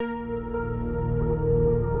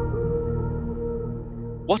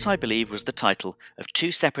What I Believe was the title of two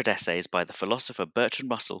separate essays by the philosopher Bertrand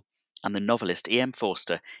Russell and the novelist E.M.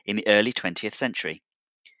 Forster in the early 20th century.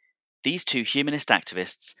 These two humanist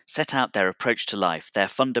activists set out their approach to life, their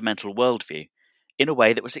fundamental worldview, in a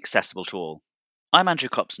way that was accessible to all. I'm Andrew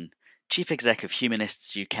Copson, Chief Exec of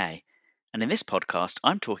Humanists UK, and in this podcast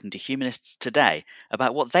I'm talking to humanists today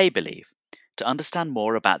about what they believe, to understand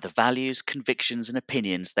more about the values, convictions and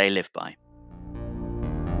opinions they live by.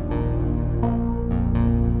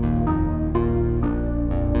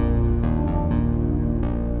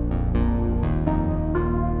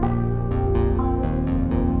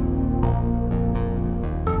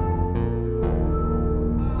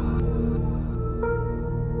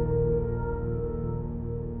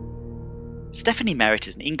 Stephanie Merritt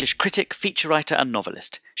is an English critic, feature writer and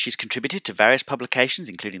novelist. She's contributed to various publications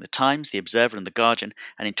including The Times, The Observer and The Guardian,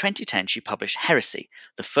 and in 2010 she published Heresy,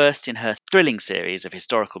 the first in her thrilling series of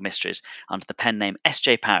historical mysteries under the pen name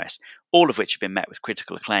S.J. Paris, all of which have been met with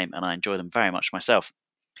critical acclaim, and I enjoy them very much myself.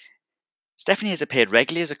 Stephanie has appeared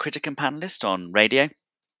regularly as a critic and panellist on radio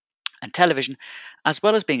and television, as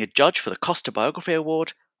well as being a judge for the Costa Biography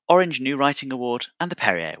Award, Orange New Writing Award and the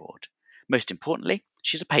Perrier Award. Most importantly,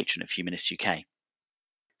 she's a patron of Humanists UK.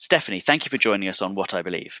 Stephanie, thank you for joining us on What I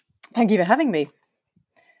Believe. Thank you for having me.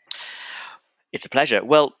 It's a pleasure.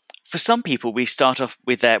 Well, for some people, we start off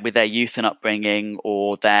with their youth and upbringing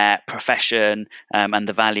or their profession and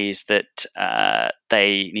the values that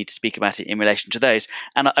they need to speak about in relation to those.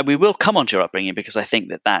 And we will come on to your upbringing because I think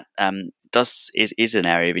that is an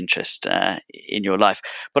area of interest in your life.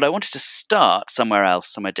 But I wanted to start somewhere else,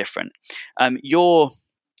 somewhere different.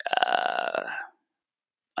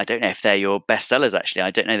 I don't know if they're your bestsellers, actually. I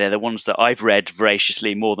don't know. They're the ones that I've read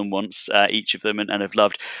voraciously more than once, each of them, and have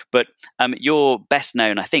loved. But your best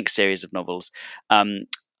known, I think, series of novels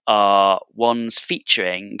are ones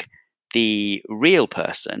featuring the real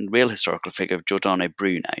historical figure of Giordano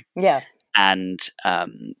Bruno. Yeah. And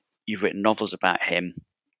you've written novels about him.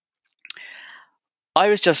 I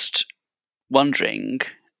was just wondering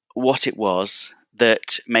what it was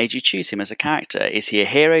that made you choose him as a character. Is he a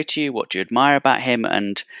hero to you? What do you admire about him?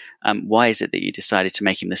 And why is it that you decided to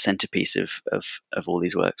make him the centerpiece of all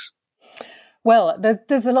these works? Well,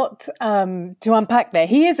 there's a lot to unpack there.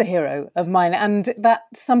 He is a hero of mine, and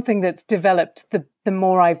that's something that's developed the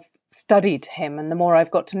more I've studied him and the more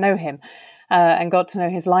I've got to know him and got to know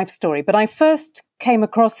his life story. But I first came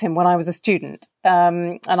across him when I was a student,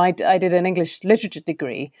 and I did an English literature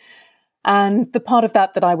degree. And the part of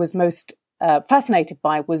that I was most fascinated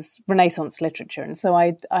by was Renaissance literature. And so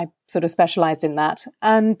I sort of specialized in that.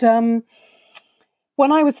 And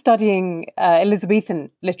when I was studying Elizabethan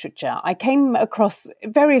literature, I came across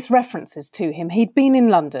various references to him. He'd been in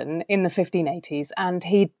London in the 1580s, and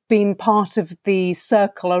he'd been part of the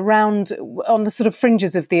circle around on the sort of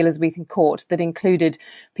fringes of the Elizabethan court that included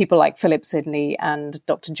people like Philip Sidney and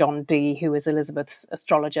Dr. John Dee, who was Elizabeth's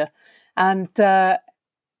astrologer. And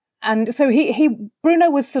so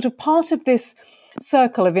Bruno was sort of part of this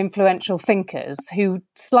circle of influential thinkers who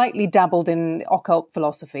slightly dabbled in occult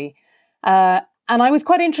philosophy. And I was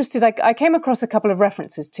quite interested. I came across a couple of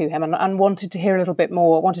references to him and wanted to hear a little bit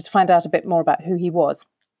more, wanted to find out a bit more about who he was.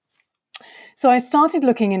 So I started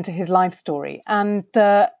looking into his life story, and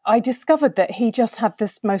I discovered that he just had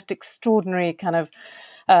this most extraordinary kind of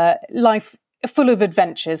life full of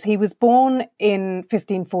adventures. He was born in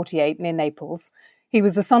 1548 near Naples. He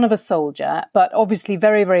was the son of a soldier, but obviously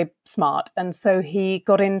very, very smart. And so he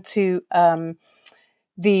got into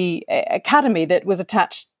the academy that was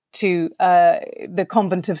attached to the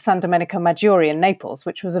convent of San Domenico Maggiore in Naples,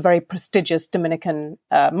 which was a very prestigious Dominican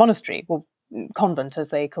monastery, or convent as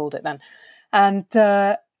they called it then. And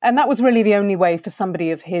that was really the only way for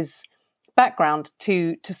somebody of his background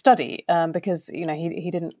to study, because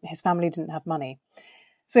his family didn't have money.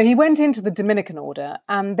 So he went into the Dominican order,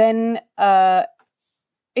 and then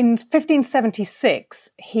in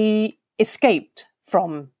 1576, he escaped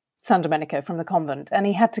from San Domenico, from the convent, and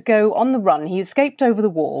he had to go on the run. He escaped over the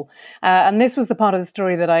wall, and this was the part of the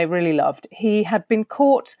story that I really loved. He had been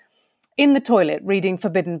caught in the toilet reading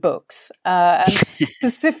forbidden books, and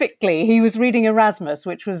specifically, he was reading Erasmus,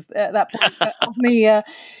 which was at that point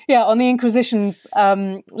on the Inquisition's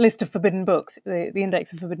list of forbidden books, the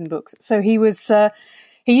Index of Forbidden Books. So he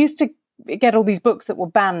used to get all these books that were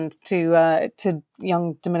banned to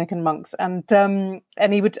young Dominican monks, and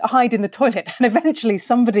he would hide in the toilet. And eventually,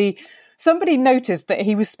 somebody noticed that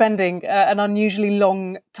he was spending an unusually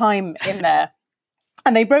long time in there,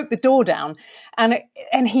 And they broke the door down, and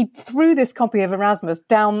he threw this copy of Erasmus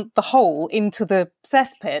down the hole into the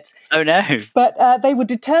cesspit. Oh no! But they were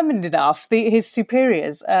determined enough. His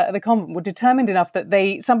superiors at the convent were determined enough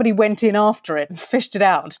that somebody went in after it and fished it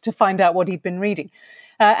out to find out what he'd been reading.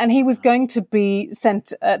 And he was going to be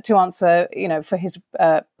sent to answer, for his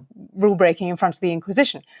rule breaking in front of the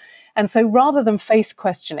Inquisition. And so, rather than face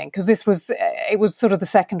questioning, because it was sort of the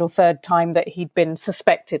second or third time that he'd been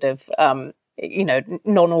suspected of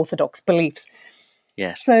non-orthodox beliefs.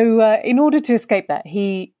 Yes. So in order to escape that,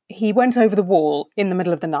 he went over the wall in the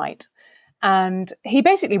middle of the night, and he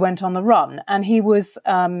basically went on the run, and he was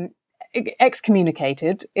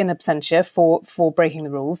excommunicated in absentia for breaking the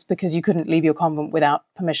rules, because you couldn't leave your convent without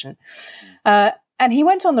permission. And he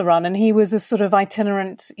went on the run, and he was a sort of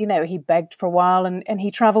itinerant, he begged for a while, and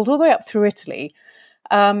he travelled all the way up through Italy,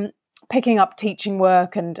 picking up teaching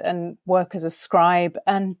work and work as a scribe.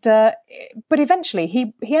 But eventually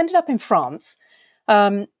he ended up in France,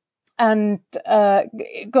 and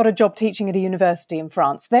got a job teaching at a university in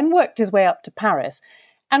France, then worked his way up to Paris.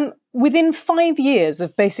 And within 5 years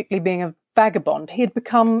of basically being a vagabond, he had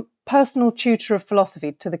become personal tutor of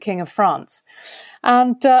philosophy to the King of France.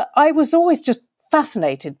 And I was always just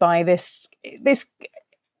fascinated by this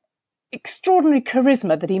extraordinary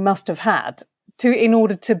charisma that he must have had in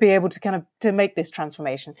order to be able to make this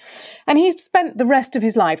transformation. And he spent the rest of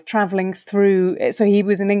his life traveling through. So he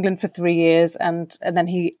was in England for 3 years, and then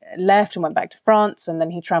he left and went back to France, and then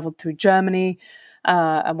he traveled through Germany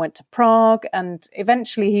and went to Prague, and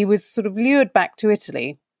eventually he was sort of lured back to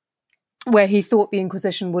Italy, where he thought the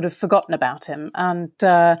Inquisition would have forgotten about him, and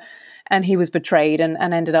he was betrayed and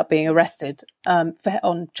ended up being arrested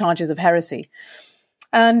on charges of heresy,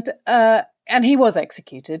 and he was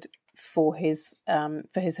executed for his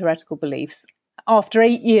heretical beliefs after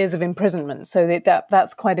 8 years of imprisonment. So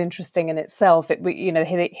that's quite interesting in itself.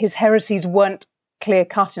 His heresies weren't clear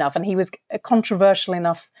cut enough, and he was a controversial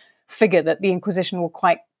enough figure that the Inquisition were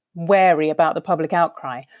quite wary about the public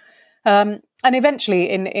outcry. And eventually,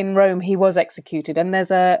 in Rome, he was executed, and there's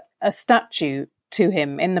a statue to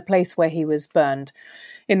him in the place where he was burned,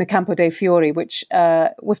 in the Campo dei Fiori, which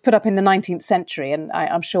was put up in the 19th century, and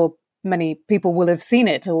I'm sure many people will have seen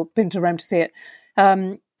it or been to Rome to see it.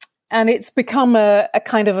 And it's become a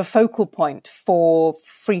kind of a focal point for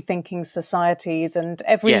free-thinking societies. And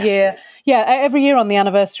every year on the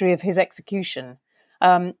anniversary of his execution,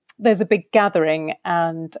 there's a big gathering,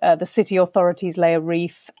 and the city authorities lay a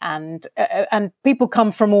wreath, and people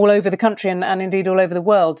come from all over the country and indeed all over the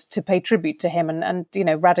world to pay tribute to him, and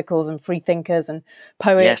radicals and free thinkers and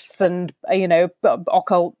poets and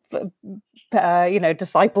occult,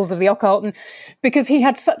 disciples of the occult, and because he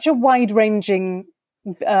had such a wide-ranging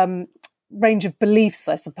range of beliefs,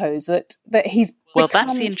 I suppose, that he's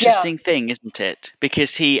that's the interesting thing, isn't it?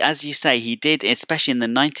 Because he, as you say, he did, especially in the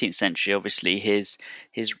 19th century, obviously,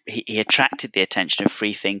 he attracted the attention of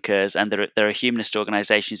free thinkers, and there are humanist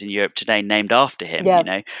organizations in Europe today named after him,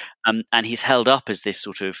 and he's held up as this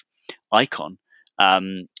sort of icon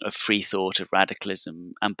of free thought, of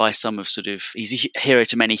radicalism, and by some of he's a hero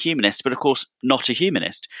to many humanists, but of course not a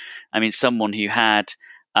humanist. I mean, someone who had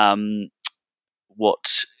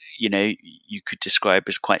what you could describe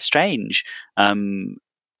as quite strange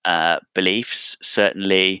beliefs,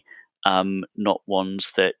 certainly not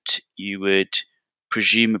ones that you would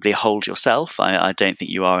presumably hold yourself. I don't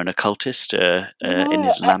think you are an occultist, an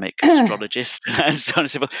Islamic astrologist, and so on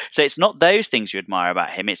and so forth. So it's not those things you admire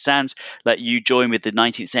about him. It sounds like you join with the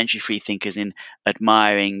 19th century free thinkers in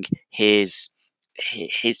admiring his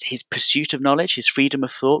pursuit of knowledge, his freedom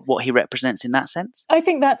of thought, what he represents in that sense? I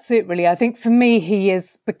think that's it, really. I think for me, he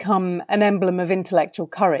has become an emblem of intellectual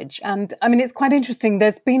courage. And I mean, it's quite interesting.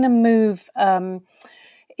 There's been a move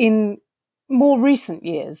in more recent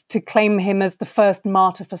years to claim him as the first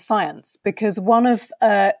martyr for science, because one of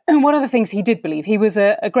the things he did believe, he was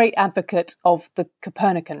a great advocate of the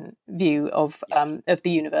Copernican view of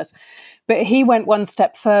the universe, but he went one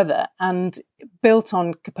step further and built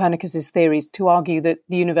on Copernicus's theories to argue that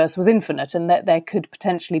the universe was infinite and that there could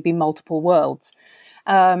potentially be multiple worlds,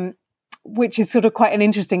 which is sort of quite an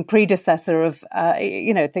interesting predecessor of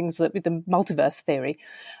things that with the multiverse theory.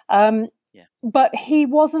 But he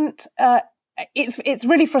wasn't. It's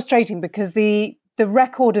really frustrating because the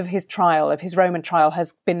record of his trial, of his Roman trial,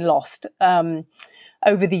 has been lost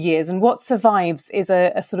over the years. And what survives is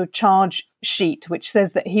a sort of charge sheet which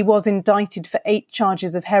says that he was indicted for 8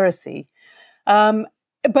 charges of heresy.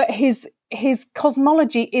 But his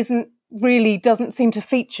cosmology doesn't seem to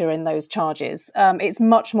feature in those charges. It's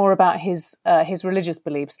much more about his religious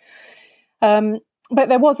beliefs. But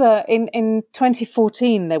there was in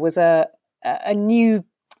 2014, there was a a new,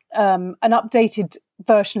 an updated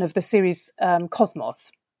version of the series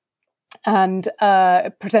Cosmos, and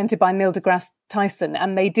presented by Neil deGrasse Tyson,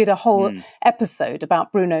 and they did a whole episode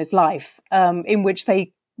about Bruno's life, in which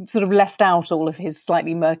they sort of left out all of his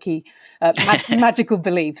slightly murky magical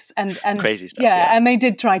beliefs and crazy stuff. Yeah, and they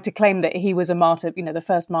did try to claim that he was a martyr, the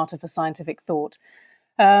first martyr for scientific thought.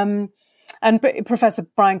 And Professor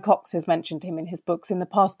Brian Cox has mentioned him in his books in the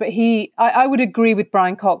past, but I would agree with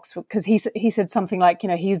Brian Cox, because he said something like,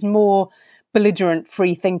 he was more belligerent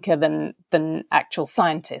free thinker than actual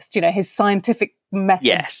scientist. His scientific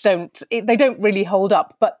methods don't really hold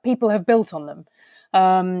up, but people have built on them.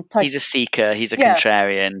 He's a seeker. He's a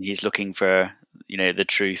contrarian. He's looking for the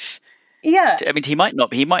truth. Yeah, I mean, he might not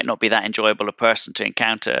be that enjoyable a person to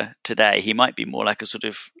encounter today. He might be more like a sort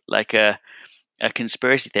of like a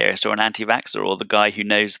conspiracy theorist or an anti-vaxxer, or the guy who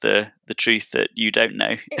knows the truth that you don't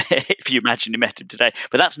know. If you imagine you met him today,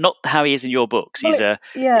 but that's not how he is in your books.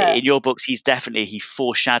 In your books, he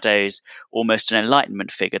foreshadows almost an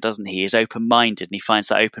enlightenment figure, doesn't he? He's open-minded, and he finds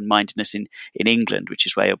that open-mindedness in England, which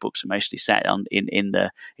is where your books are mostly set on in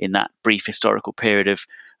that brief historical period of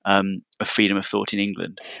freedom of thought in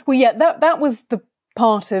England. Well, yeah, that was the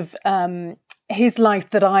part of his life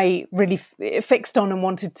that I really fixed on and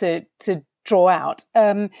wanted to draw out,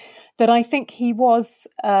 that I think he was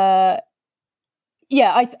I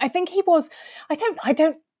think he was I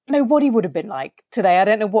don't know what he would have been like today. I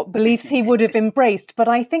don't know what beliefs he would have embraced, but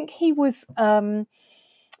I think he was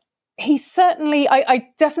he certainly, I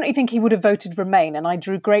definitely think he would have voted Remain, and I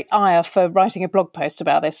drew great ire for writing a blog post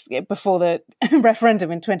about this before the referendum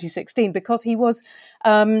in 2016, because he was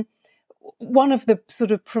one of the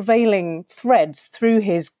sort of prevailing threads through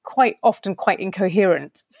his quite often quite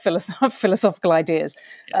incoherent philosophical ideas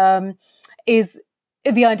is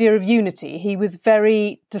the idea of unity. He was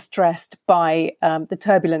very distressed by the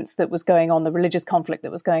turbulence that was going on, the religious conflict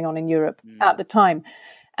that was going on in Europe at the time.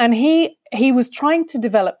 And he was trying to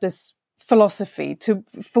develop this philosophy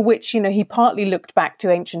for which, he partly looked back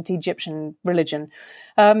to ancient Egyptian religion.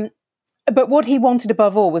 But what he wanted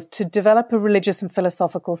above all was to develop a religious and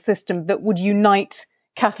philosophical system that would unite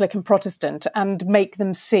Catholic and Protestant and make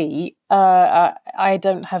them see, I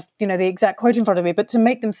don't have the exact quote in front of me, but to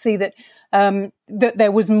make them see that that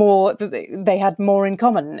there was more, that they had more in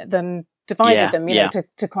common than divided them,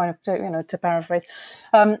 to paraphrase.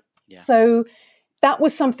 So that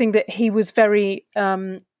was something that he was very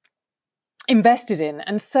invested in.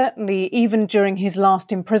 And certainly even during his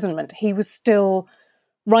last imprisonment, he was still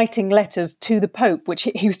writing letters to the Pope, which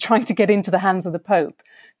he was trying to get into the hands of the Pope,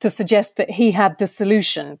 to suggest that he had the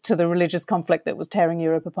solution to the religious conflict that was tearing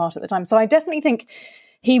Europe apart at the time. So I definitely think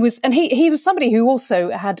he was, and he was somebody who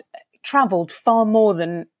also had travelled far more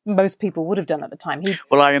than most people would have done at the time.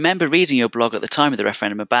 Well, I remember reading your blog at the time of the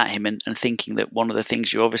referendum about him and thinking that one of the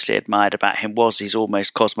things you obviously admired about him was his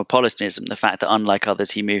almost cosmopolitanism, the fact that unlike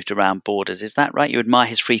others, he moved around borders. Is that right? You admire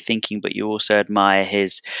his free thinking, but you also admire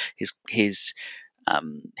his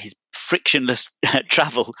frictionless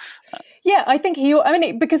travel. Yeah, I think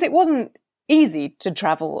because it wasn't easy to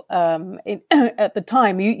travel at the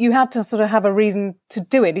time. You had to sort of have a reason to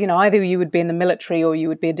do it. Either you would be in the military or you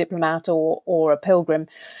would be a diplomat or a pilgrim.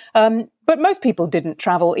 But most people didn't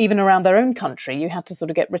travel even around their own country. You had to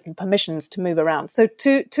sort of get written permissions to move around. So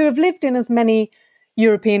to have lived in as many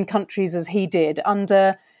European countries as he did,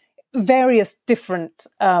 under various different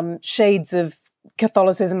shades of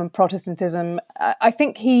Catholicism and Protestantism, I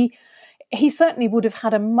think he certainly would have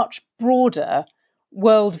had a much broader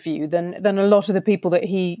worldview than a lot of the people that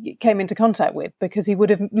he came into contact with, because he would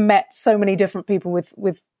have met so many different people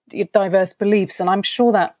with diverse beliefs, and I'm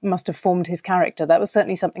sure that must have formed his character. That was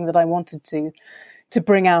certainly something that I wanted to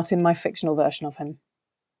bring out in my fictional version of him.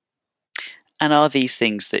 And are these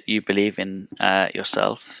things that you believe in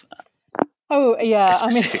yourself? Oh, yeah.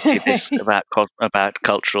 Specifically, this about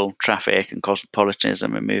cultural traffic and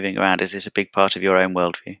cosmopolitanism and moving around. Is this a big part of your own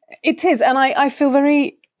worldview? It is, and I feel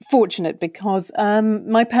very fortunate because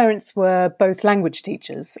my parents were both language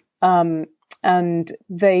teachers, and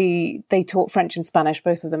they taught French and Spanish,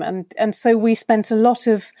 both of them, and so we spent a lot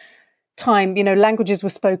of time. Languages were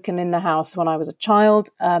spoken in the house when I was a child.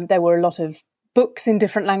 There were a lot of books in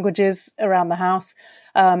different languages around the house.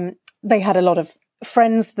 They had a lot of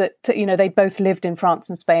friends that, they both lived in France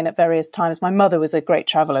and Spain at various times. My mother was a great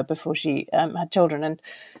traveller before she had children, and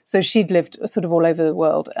so she'd lived sort of all over the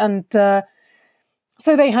world. And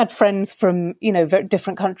so they had friends from, very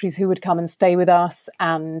different countries who would come and stay with us,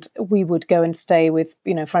 and we would go and stay with,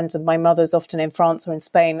 friends of my mother's, often in France or in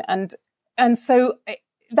Spain. And so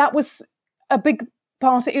that was a big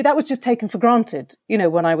part. That was just taken for granted,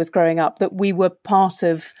 when I was growing up, that we were part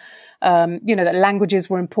of that languages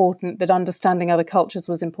were important, that understanding other cultures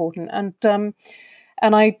was important.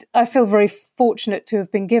 And I feel very fortunate to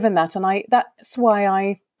have been given that. And that's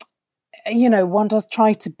why one does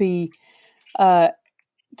try to be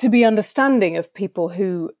understanding of people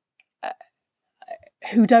who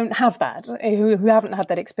don't have that, who haven't had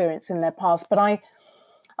that experience in their past. But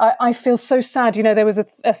I feel so sad. There was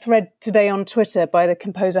a thread today on Twitter by the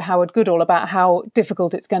composer Howard Goodall about how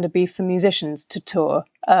difficult it's going to be for musicians to tour,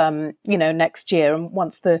 next year and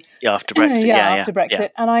once after Brexit, after Brexit. Yeah.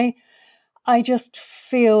 And I just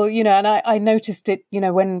feel, and I noticed it,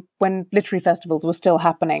 when literary festivals were still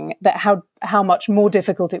happening, that how much more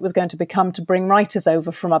difficult it was going to become to bring writers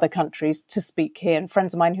over from other countries to speak here. And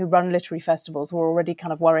friends of mine who run literary festivals were already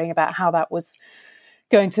kind of worrying about how that was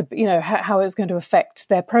going to, how it was going to affect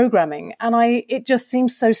their programming. And it just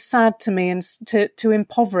seems so sad to me, and to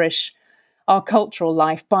impoverish our cultural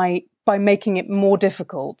life by making it more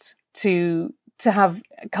difficult to have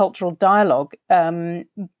cultural dialogue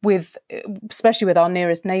especially with our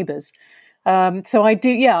nearest neighbours. So I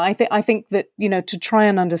do, I think that to try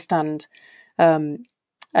and understand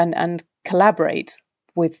and collaborate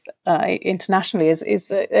with internationally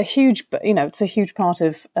is a huge, it's a huge part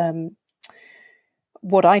of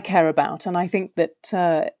what I care about. And I think that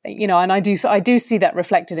and I do see that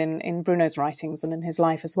reflected in Bruno's writings and in his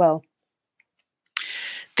life as well.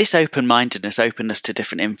 This open-mindedness, openness to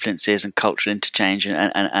different influences and cultural interchange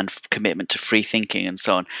and commitment to free thinking and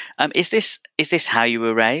so on. Is this how you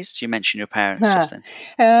were raised? You mentioned your parents just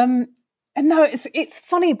then. No, it's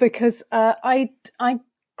funny because I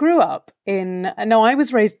grew up I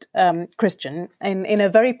was raised Christian in a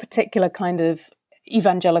very particular kind of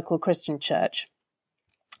evangelical Christian church,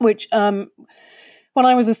 which when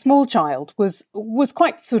I was a small child was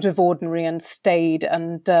quite sort of ordinary and staid,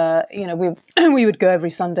 and we would go every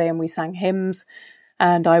Sunday and we sang hymns,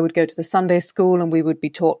 and I would go to the Sunday school and we would be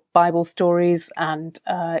taught Bible stories, and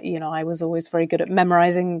I was always very good at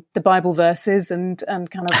memorizing the Bible verses and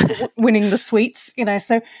kind of winning the sweets,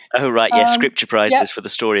 so. Oh right, yeah, scripture prizes for the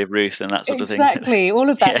story of Ruth and that sort of thing. Exactly, all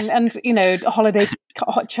of that, yeah. and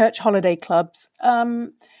church holiday clubs,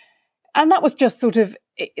 and that was just sort of.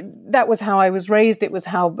 That was how I was raised. It was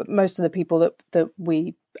how most of the people that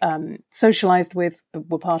we socialized with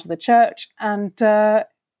were part of the church. And so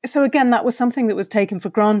again, that was something that was taken for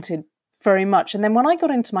granted very much. And then when I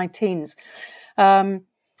got into my teens, the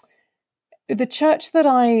church that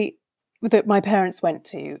my parents went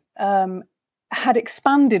to had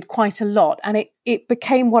expanded quite a lot. And it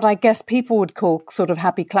became what I guess people would call sort of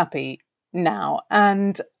happy clappy now.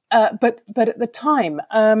 And but at the time,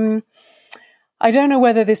 I don't know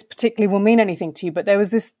whether this particularly will mean anything to you, but there was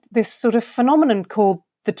this sort of phenomenon called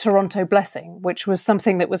the Toronto Blessing, which was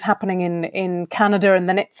something that was happening in Canada, and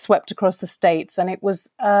then it swept across the States. And it was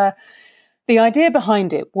the idea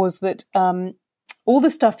behind it was that all the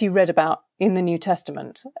stuff you read about in the New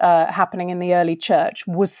Testament happening in the early church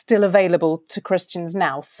was still available to Christians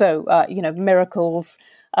now. So, miracles,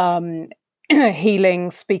 healing,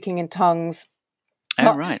 speaking in tongues,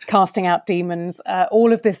 right. casting out demons,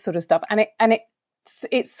 all of this sort of stuff. And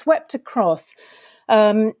it swept across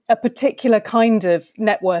a particular kind of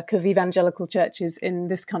network of evangelical churches in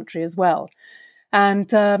this country as well. And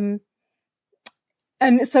so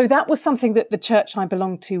that was something that the church I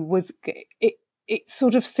belonged to was, it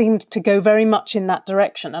sort of seemed to go very much in that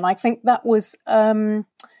direction. And I think that was...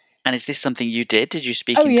 And is this something you did? Did you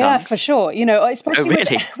speak in tongues? Oh, yeah, for sure. Especially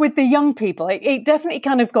with the young people. It definitely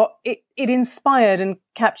kind of got... It inspired and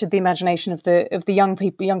captured the imagination of the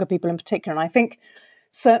younger people in particular. And I think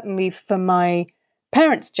certainly for my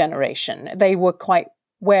parents' generation, they were quite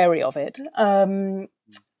wary of it.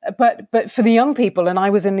 But for the young people, and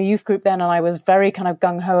I was in the youth group then, and I was very kind of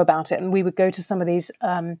gung-ho about it. And we would go to some of these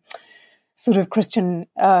sort of Christian...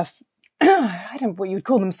 I don't know what you would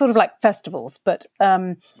call them, sort of like festivals, but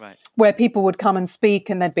right. Where people would come and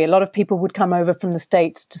speak, and there'd be a lot of people would come over from the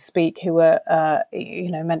States to speak who were,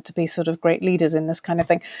 meant to be sort of great leaders in this kind of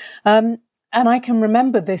thing. And I can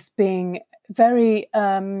remember this being very,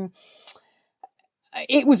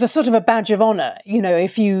 it was a sort of a badge of honor,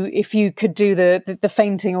 if you could do the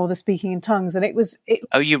fainting or the speaking in tongues. And it was...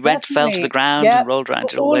 fell to the ground and rolled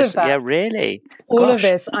around. All of that. Yeah, really? All of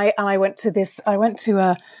this. I went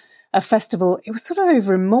to a festival. It was sort of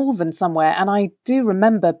over in Malvern somewhere, and I do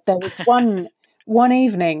remember there was one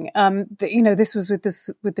evening. This was with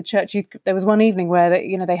the church youth group. There was one evening where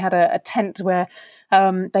they had a tent where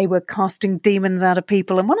they were casting demons out of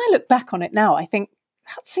people. And when I look back on it now, I think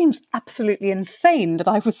that seems absolutely insane that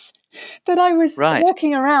I was right.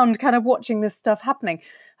 walking around, kind of watching this stuff happening.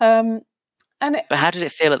 But how did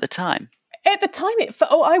it feel at the time? At the time,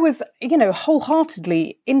 I was,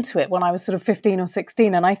 wholeheartedly into it when I was sort of 15 or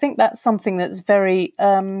 16. And I think that's something that's very...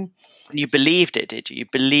 You believed it, did you? You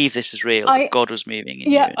believed this was real, that God was moving in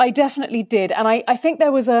you? Yeah, I definitely did. And I think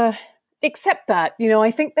there was except that,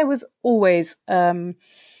 I think there was always a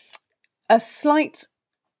slight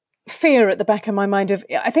fear at the back of my mind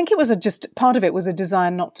I think it was just part of it was a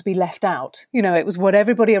desire not to be left out. It was what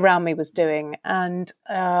everybody around me was doing. And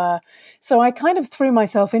so I kind of threw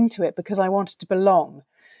myself into it because I wanted to belong.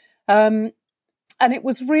 And it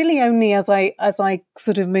was really only as I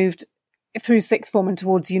sort of moved through sixth form and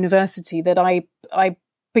towards university that I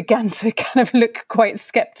began to kind of look quite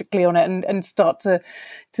skeptically on it and start to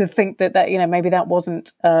think that maybe that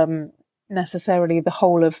wasn't necessarily the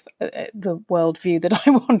whole of the worldview that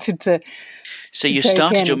I wanted to. So you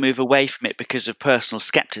started your move away from it because of personal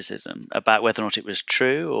skepticism about whether or not it was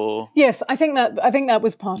true, or? Yes, I think that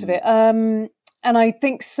was part of it. And I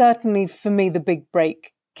think certainly for me the big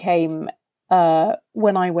break came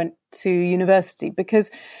when I went to university,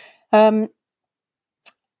 because there's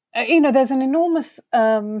an enormous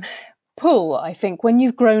pull, I think, when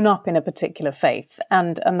you've grown up in a particular faith,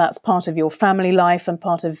 and that's part of your family life and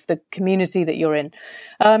part of the community that you're in.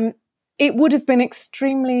 It would have been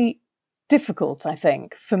extremely difficult, I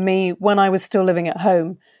think, for me when I was still living at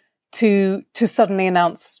home to suddenly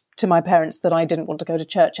announce to my parents that I didn't want to go to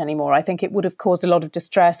church anymore. I think it would have caused a lot of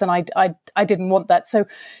distress, and I didn't want that. So,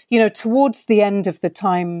 towards the end of the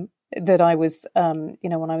time that I was, when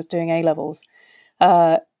I was doing A-levels,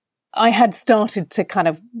 I had started to kind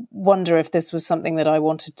of wonder if this was something that I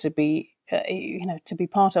wanted to be, to be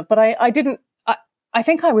part of. But I didn't. I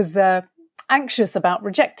think I was anxious about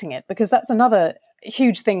rejecting it, because that's another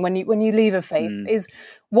huge thing when you leave a faith is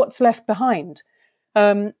what's left behind,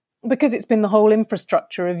 because it's been the whole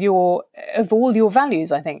infrastructure of all your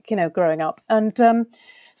values, I think, growing up. And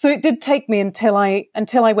so it did take me until I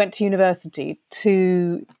went to university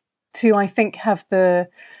to I think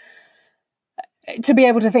to be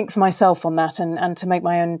able to think for myself on that and to make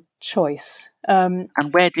my own choice. And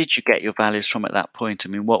where did you get your values from at that point? I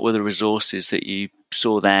mean, what were the resources that you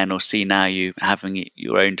saw then or see now you having at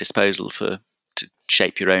your own disposal to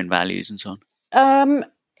shape your own values and so on?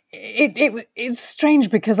 It's strange,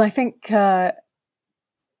 because I think you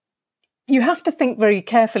have to think very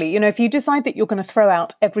carefully. If you decide that you're going to throw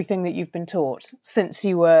out everything that you've been taught since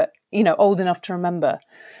you were, old enough to remember,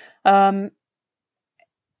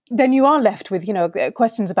 then you are left with,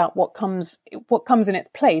 questions about what comes in its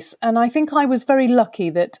place. And I think I was very lucky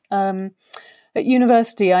that at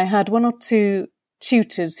university I had one or two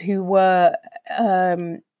tutors who were,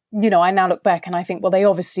 I now look back and I think, well, they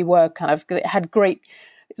obviously were had great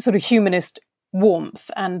sort of humanist warmth,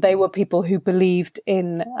 and they were people who believed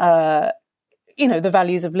in, the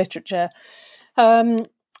values of literature.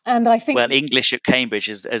 And I think, well, English at Cambridge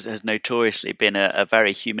has notoriously been a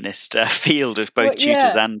very humanist field of both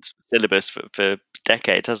tutors and syllabus for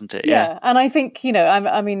decades, hasn't it? Yeah. And I think,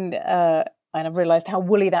 I've realised how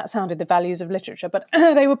woolly that sounded, the values of literature, but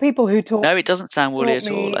they were people who taught. No, it doesn't sound woolly at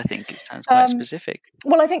all. I think it sounds quite specific.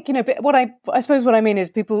 Well, I think, what I suppose what I mean is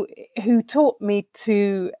people who taught me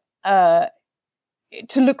to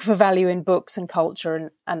look for value in books and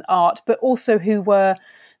culture and art, but also who were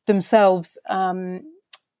themselves,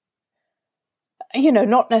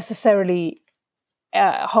 not necessarily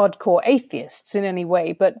hardcore atheists in any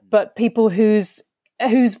way, but people whose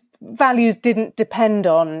values didn't depend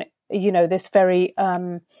on, this very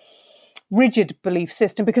rigid belief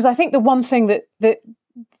system. Because I think the one thing that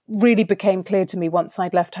really became clear to me once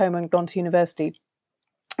I'd left home and gone to university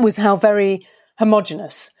was how very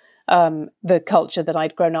homogenous the culture that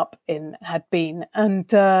I'd grown up in had been, and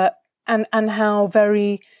how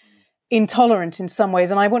very intolerant in some ways.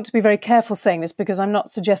 And I want to be very careful saying this, because I'm not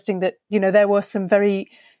suggesting that, there were some very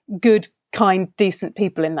good, kind, decent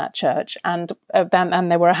people in that church, and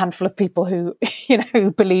there were a handful of people who,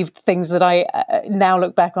 who believed things that I now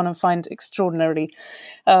look back on and find extraordinarily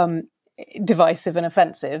divisive and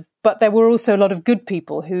offensive. But there were also a lot of good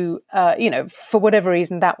people who, for whatever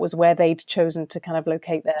reason, that was where they'd chosen to kind of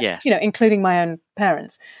locate their, including my own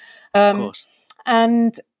parents. Of course.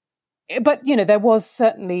 But, there was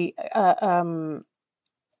certainly, how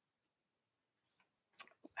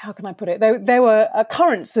can I put it? There were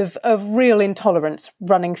currents of real intolerance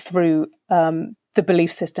running through the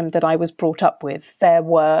belief system that I was brought up with. There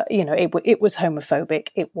were, it was homophobic.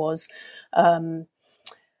 It was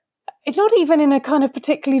not even in a kind of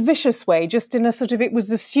particularly vicious way, just in a sort of, it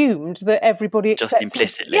was assumed that everybody accepted. Just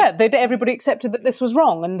implicitly. Yeah, that everybody accepted that this was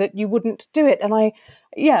wrong and that you wouldn't do it. And I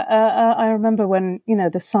remember when,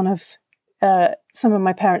 the son of some of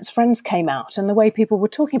my parents' friends came out, and the way people were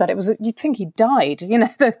talking about it was, you'd think he died. You know,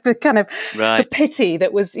 the kind of the pity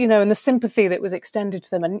that was, you know, and the sympathy that was extended to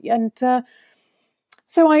them, and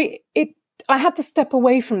so I had to step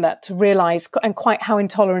away from that to realise and quite how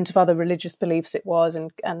intolerant of other religious beliefs it was,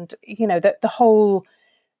 and you know, that the whole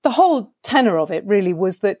tenor of it really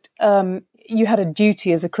was that you had a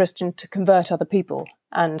duty as a Christian to convert other people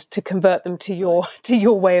and to convert them to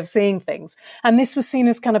your way of seeing things. And this was seen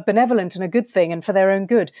as kind of benevolent and a good thing and for their own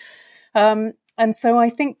good. And so I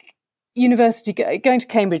think university, going to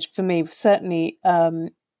Cambridge for me, certainly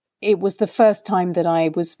it was the first time that I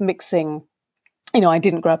was mixing. You know, I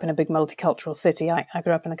didn't grow up in a big multicultural city. I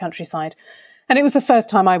grew up in the countryside. And it was the first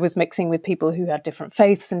time I was mixing with people who had different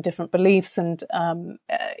faiths and different beliefs. And,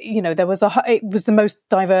 you know, it was the most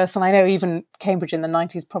diverse. And I know even Cambridge in the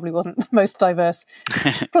 90s probably wasn't the most diverse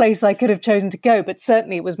place I could have chosen to go. But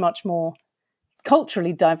certainly it was much more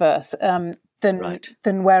culturally diverse than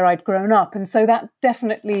where I'd grown up. And so that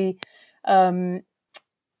definitely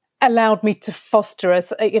allowed me to foster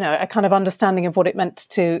a kind of understanding of what it meant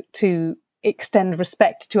to extend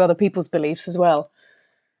respect to other people's beliefs as well.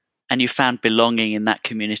 And you found belonging in that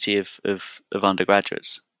community of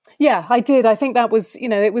undergraduates? Yeah, I did. I think that was, you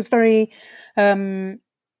know, it was very, I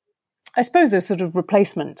suppose, a sort of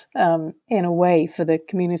replacement in a way for the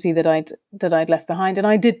community that I'd left behind. And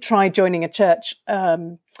I did try joining a church. I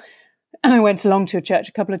went along to a church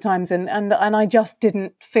a couple of times, and I just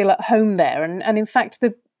didn't feel at home there. And in fact,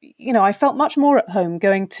 I felt much more at home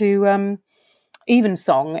going to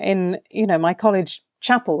Evensong in, you know, my college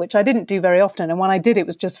chapel, which I didn't do very often, and when I did, it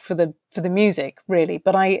was just for the music, really.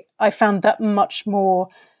 But I found that much more.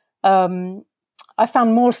 I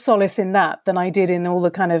found more solace in that than I did in all the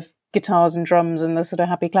kind of guitars and drums and the sort of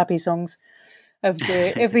happy clappy songs of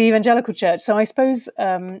the evangelical church. So I suppose,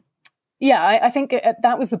 I think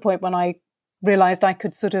that was the point when I realised I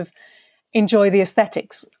could sort of enjoy the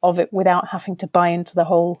aesthetics of it without having to buy into the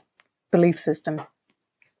whole belief system.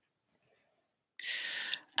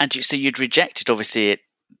 And so you'd rejected, obviously,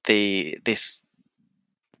 this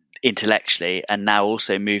intellectually, and now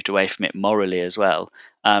also moved away from it morally as well.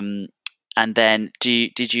 And then,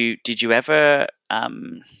 did you ever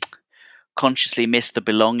consciously miss the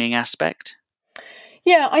belonging aspect?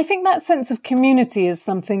 Yeah, I think that sense of community is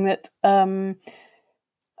something that I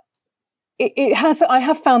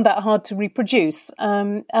have found that hard to reproduce,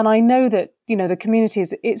 and I know that, you know, the community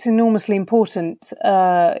it's enormously important.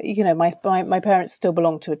 You know, my parents still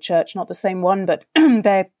belong to a church, not the same one, but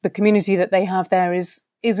the community that they have there is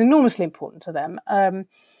enormously important to them,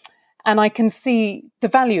 and I can see the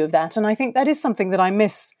value of that, and I think that is something that I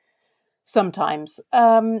miss sometimes.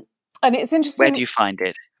 And it's interesting. Where do you find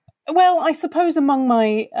it? Well, I suppose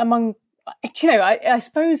I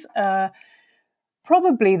suppose.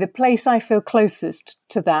 Probably the place I feel closest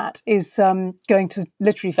to that is going to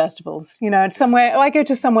literary festivals. You know, I go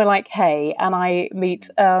to somewhere like Hay, and I meet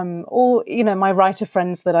all, you know, my writer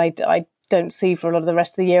friends that I don't see for a lot of the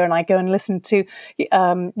rest of the year, and I go and listen to, you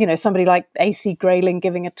know, somebody like AC Grayling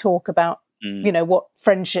giving a talk about, you know, what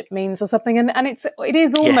friendship means or something, and it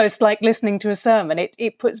is almost like listening to a sermon.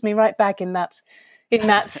 It puts me right back in that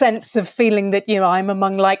sense of feeling that, you know, I'm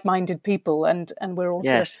among like-minded people, and we're all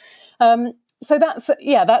sort of. So that's,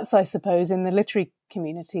 I suppose, in the literary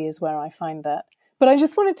community is where I find that. But I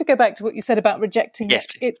just wanted to go back to what you said about rejecting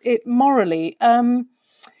it morally,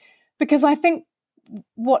 because I think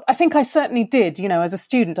I certainly did, you know, as a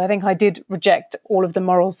student, I think I did reject all of the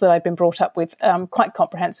morals that I'd been brought up with quite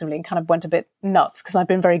comprehensively, and kind of went a bit nuts, because I've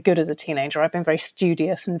been very good as a teenager. I've been very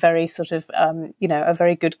studious and very sort of, you know, a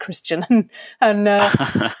very good Christian.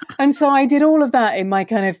 And so I did all of that in my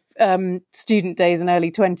kind of student days and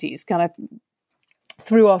early 20s, kind of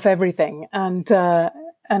threw off everything, and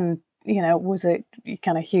you know, was a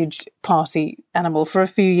kind of huge party animal for a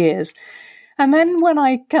few years. And then when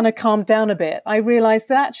I kind of calmed down a bit, I realised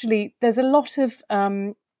that actually there's a lot of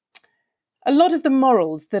the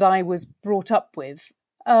morals that I was brought up with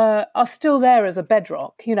are still there as a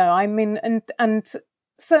bedrock. You know, I mean, and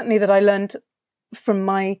certainly that I learned from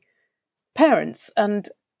my parents, and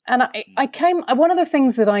one of the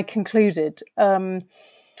things that I concluded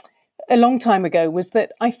a long time ago was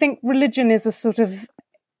that I think religion is a sort of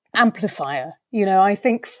amplifier. You know, I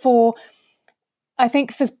think for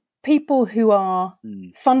people who are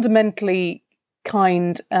fundamentally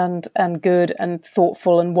kind and good and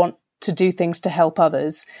thoughtful and want to do things to help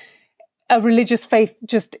others, a religious faith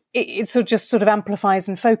just sort of amplifies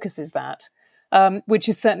and focuses that, which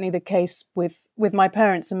is certainly the case with my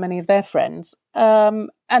parents and many of their friends. And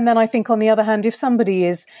then I think, on the other hand, if somebody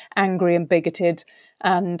is angry and bigoted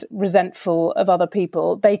and resentful of other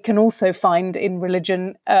people, they can also find in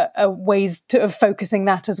religion ways of focusing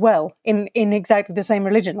that as well, in exactly the same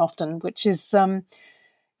religion often, which is, and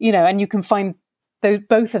you can find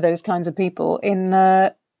both of those kinds of people in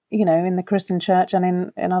the Christian church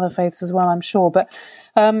and in other faiths as well, I'm sure. But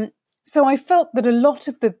so I felt that a lot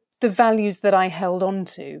of the values that I held on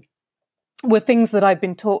to were things that I'd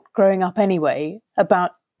been taught growing up anyway,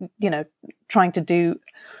 about, trying to do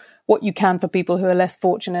what you can for people who are less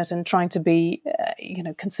fortunate and trying to be,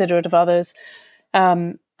 considerate of others,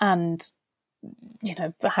 and,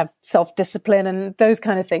 have self-discipline and those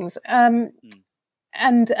kind of things. And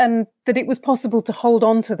that it was possible to hold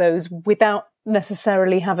on to those without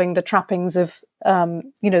necessarily having the trappings of,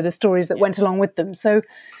 the stories that went along with them. So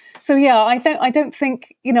yeah, I think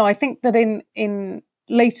that in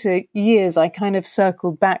later years, I kind of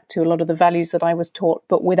circled back to a lot of the values that I was taught,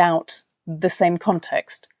 but without the same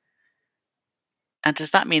context. And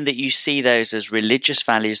does that mean that you see those as religious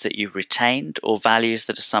values that you've retained, or values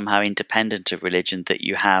that are somehow independent of religion that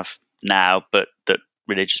you have now, but that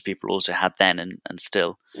religious people also had then and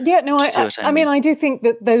still? Yeah, no, I mean, I do think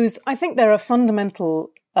that I think there are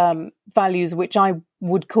fundamental values which I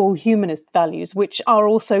would call humanist values, which are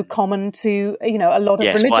also common to, a lot of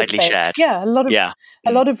religious widely faiths. Shared. Yeah,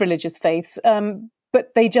 a lot of religious faiths.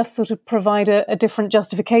 But they just sort of provide a different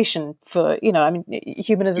justification for,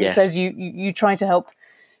 humanism says you try to help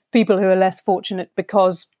people who are less fortunate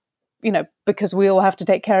because we all have to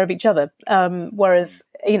take care of each other. Whereas,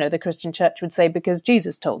 the Christian church would say because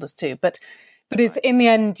Jesus told us to. But it's in the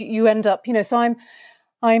end you end up, so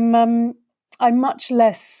I'm much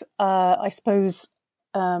less, I suppose,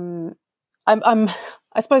 I'm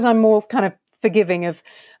more kind of forgiving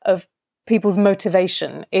of people's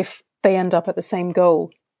motivation if they end up at the same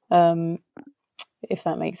goal, if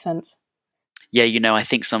that makes sense. Yeah, I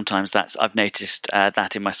think sometimes I've noticed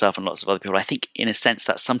that in myself and lots of other people. I think in a sense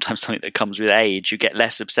that's sometimes something that comes with age. You get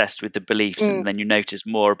less obsessed with the beliefs and then you notice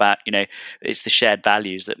more about, it's the shared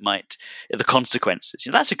values that the consequences.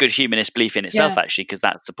 That's a good humanist belief in itself, actually, because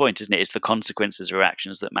that's the point, isn't it? It's the consequences of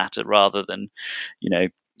actions that matter rather than,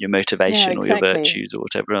 your motivation or your virtues or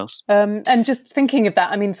whatever else. And just thinking of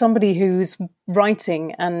that, I mean, somebody whose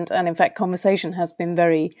writing and in fact conversation has been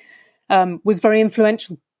was very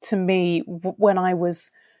influential to me when I was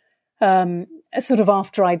sort of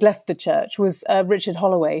after I'd left the church was Richard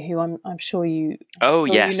Holloway, who I'm sure you know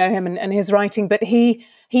him and his writing, but he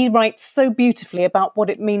writes so beautifully about what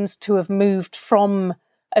it means to have moved from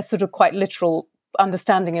a sort of quite literal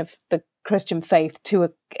understanding of the Christian faith to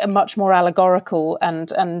a much more allegorical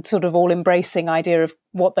and sort of all-embracing idea of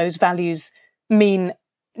what those values mean,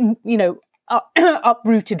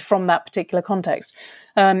 uprooted from that particular context.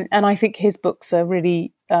 And I think his books are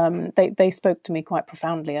really, they spoke to me quite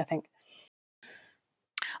profoundly, I think.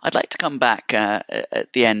 I'd like to come back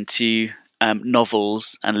at the end to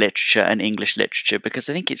novels and literature and English literature, because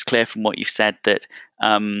I think it's clear from what you've said that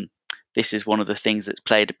this is one of the things that's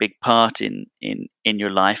played a big part in your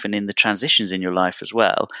life and in the transitions in your life as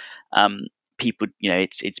well. People,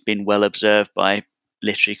 it's been well observed by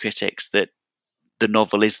literary critics that the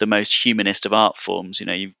novel is the most humanist of art forms.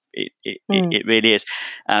 It really is,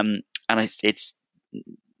 and it's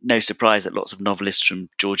no surprise that lots of novelists, from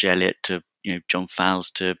George Eliot to John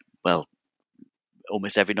Fowles to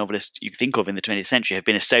almost every novelist you think of in the 20th century, have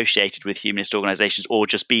been associated with humanist organisations or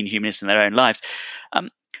just been humanists in their own lives.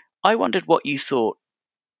 I wondered what you thought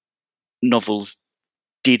novels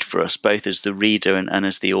did for us, both as the reader and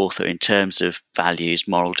as the author, in terms of values,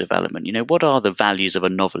 moral development. What are the values of a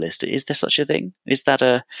novelist? Is there such a thing? Is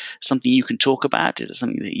that something you can talk about? Is it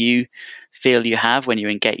something that you feel you have when you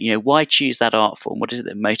engage? Why choose that art form? What is it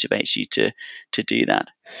that motivates you to do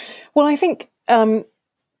that? Well, I think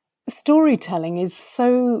storytelling is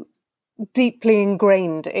so deeply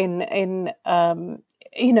ingrained in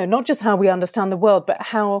not just how we understand the world, but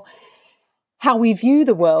how we view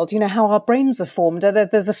the world, how our brains are formed.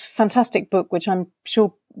 There's a fantastic book, which I'm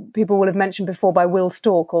sure people will have mentioned before, by Will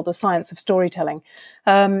Storr, called The Science of Storytelling,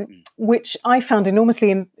 which I found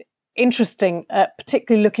enormously interesting,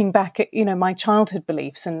 particularly looking back at, my childhood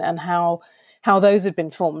beliefs and how those had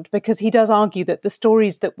been formed, because he does argue that the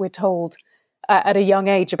stories that we're told at a young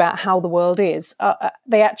age about how the world is,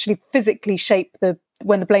 they actually physically shape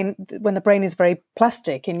when the brain is very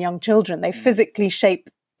plastic in young children, they physically shape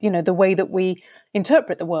the way that we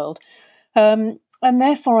interpret the world. And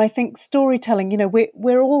therefore, I think storytelling,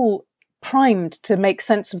 we're all primed to make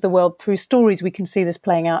sense of the world through stories. We can see this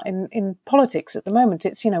playing out in politics at the moment.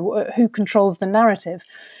 It's, who controls the narrative.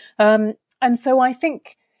 And so I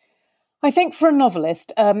think for a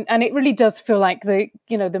novelist, and it really does feel like the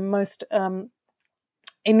most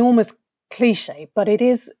enormous cliche, but it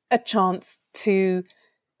is a chance to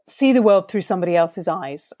see the world through somebody else's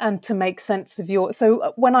eyes and to make sense of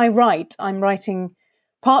So when I write, I'm writing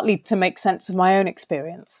partly to make sense of my own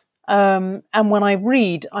experience. And when I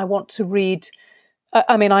read, I want to read,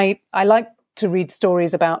 I like to read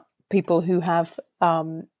stories about people who have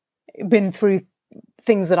been through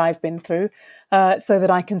things that I've been through, so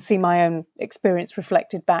that I can see my own experience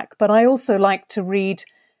reflected back. But I also like to read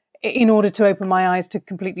in order to open my eyes to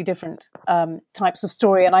completely different types of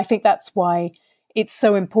story. And I think that's why it's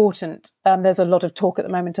so important. There's a lot of talk at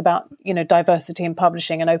the moment about, diversity in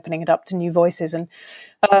publishing and opening it up to new voices.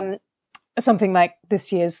 And something like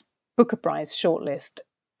this year's Booker Prize shortlist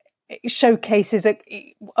showcases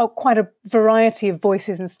quite a variety of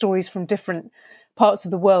voices and stories from different parts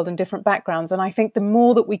of the world and different backgrounds. And I think the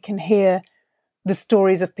more that we can hear the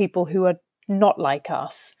stories of people who are not like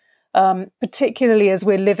us, particularly as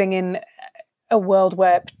we're living in a world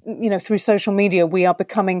where, through social media, we are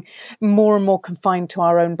becoming more and more confined to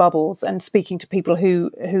our own bubbles and speaking to people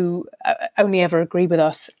who only ever agree with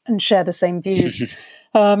us and share the same views.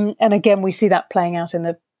 And again, we see that playing out in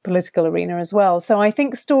the political arena as well. So I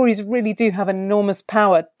think stories really do have enormous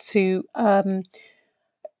power to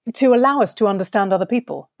allow us to understand other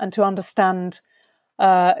people and to understand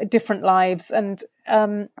different lives. And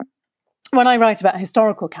when I write about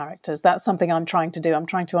historical characters, that's something I'm trying to do. I'm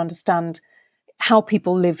trying to understand how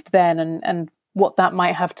people lived then and what that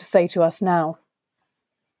might have to say to us now.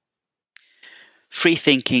 Free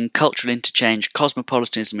thinking, cultural interchange,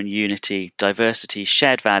 cosmopolitanism and unity, diversity,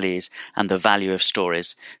 shared values, and the value of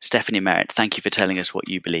stories. Stephanie Merritt, thank you for telling us what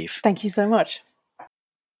you believe. Thank you so much.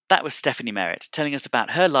 That was Stephanie Merritt telling us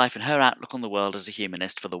about her life and her outlook on the world as a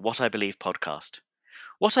humanist for the What I Believe podcast.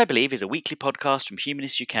 What I Believe is a weekly podcast from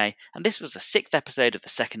Humanist UK, and this was the 6th episode of the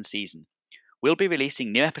 2nd season. We'll be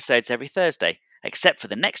releasing new episodes every Thursday, except for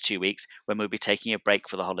the next 2 weeks when we'll be taking a break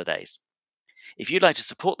for the holidays. If you'd like to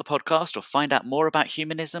support the podcast or find out more about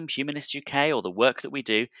humanism, Humanist UK, or the work that we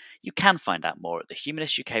do, you can find out more at the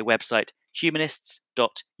Humanist UK website,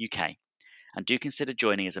 humanists.uk. And do consider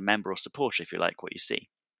joining as a member or supporter if you like what you see.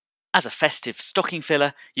 As a festive stocking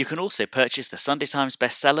filler, you can also purchase the Sunday Times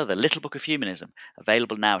bestseller, The Little Book of Humanism,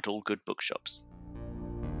 available now at all good bookshops.